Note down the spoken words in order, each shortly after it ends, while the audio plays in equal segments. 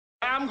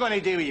I'm going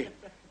to do with you.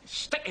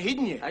 Stick a head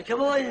in you.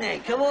 Come on, then,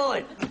 come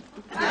on.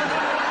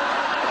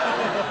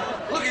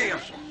 Look at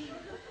yourself.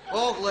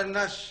 Ogling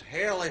this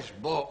hellish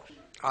box.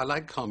 I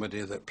like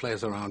comedy that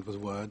plays around with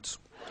words.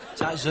 Is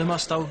that Zoomer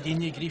still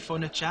giving you grief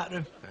on the chat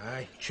room?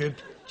 Aye, Tube.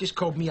 Just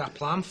called me a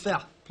plamf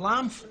there.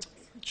 Plamf?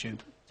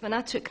 Tube. When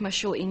I took my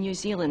show in New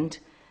Zealand,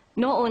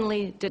 not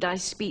only did I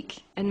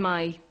speak in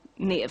my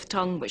native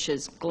tongue, which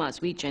is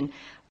Glaswegian,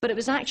 but it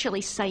was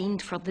actually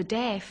signed for the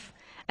deaf.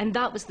 And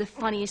that was the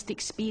funniest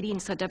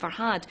experience I'd ever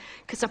had,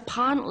 because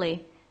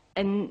apparently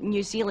in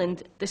New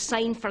Zealand, the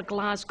sign for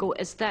Glasgow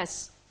is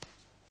this.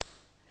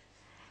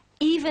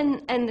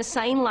 Even in the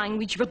sign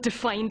language, we're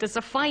defined as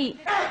a fight.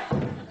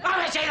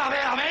 I'm a sailor,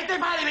 man. They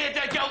might be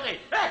guilty.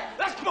 Hey,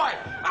 this boy,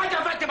 I do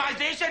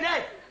victimisation,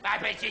 eh?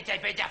 I've been said to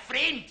be a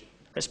friend.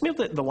 It's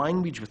merely the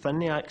language within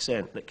the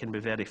accent that can be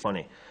very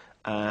funny.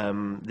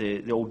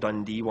 The old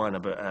Dundee one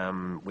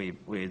about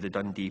with the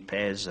Dundee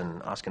Pez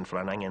and asking for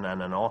an ing and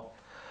an aw,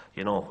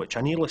 you know, which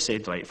I nearly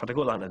said, right, if I'd have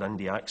got that in a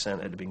Dundee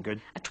accent, it'd have been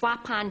good. A twa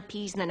pan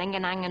peas and an ing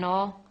and ang and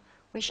aw,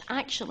 which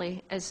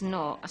actually is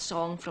not a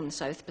song from the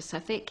South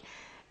Pacific.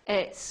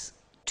 It's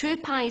 2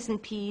 pies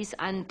and peas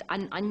and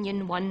an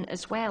onion one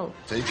as well.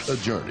 Take a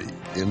journey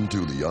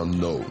into the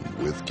unknown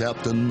with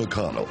Captain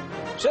McConnell.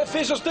 Set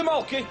faces to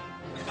Malky.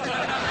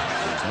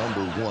 As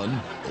number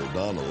 1,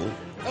 O'Donnell.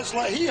 It's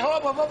like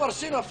hee-haw I've ever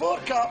seen afore,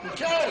 Captain.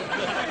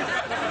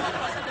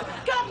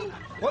 Captain!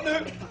 What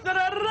now? There's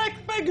a rick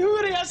big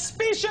hoorie, a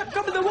spaceship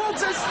coming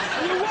towards us.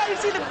 You want to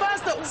see the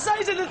bastard? The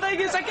size of the thing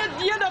is a good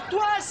yin of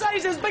twice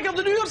sizes bigger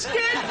than your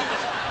skin.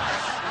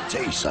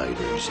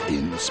 Taysiders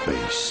in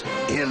space,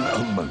 in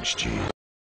amongst you.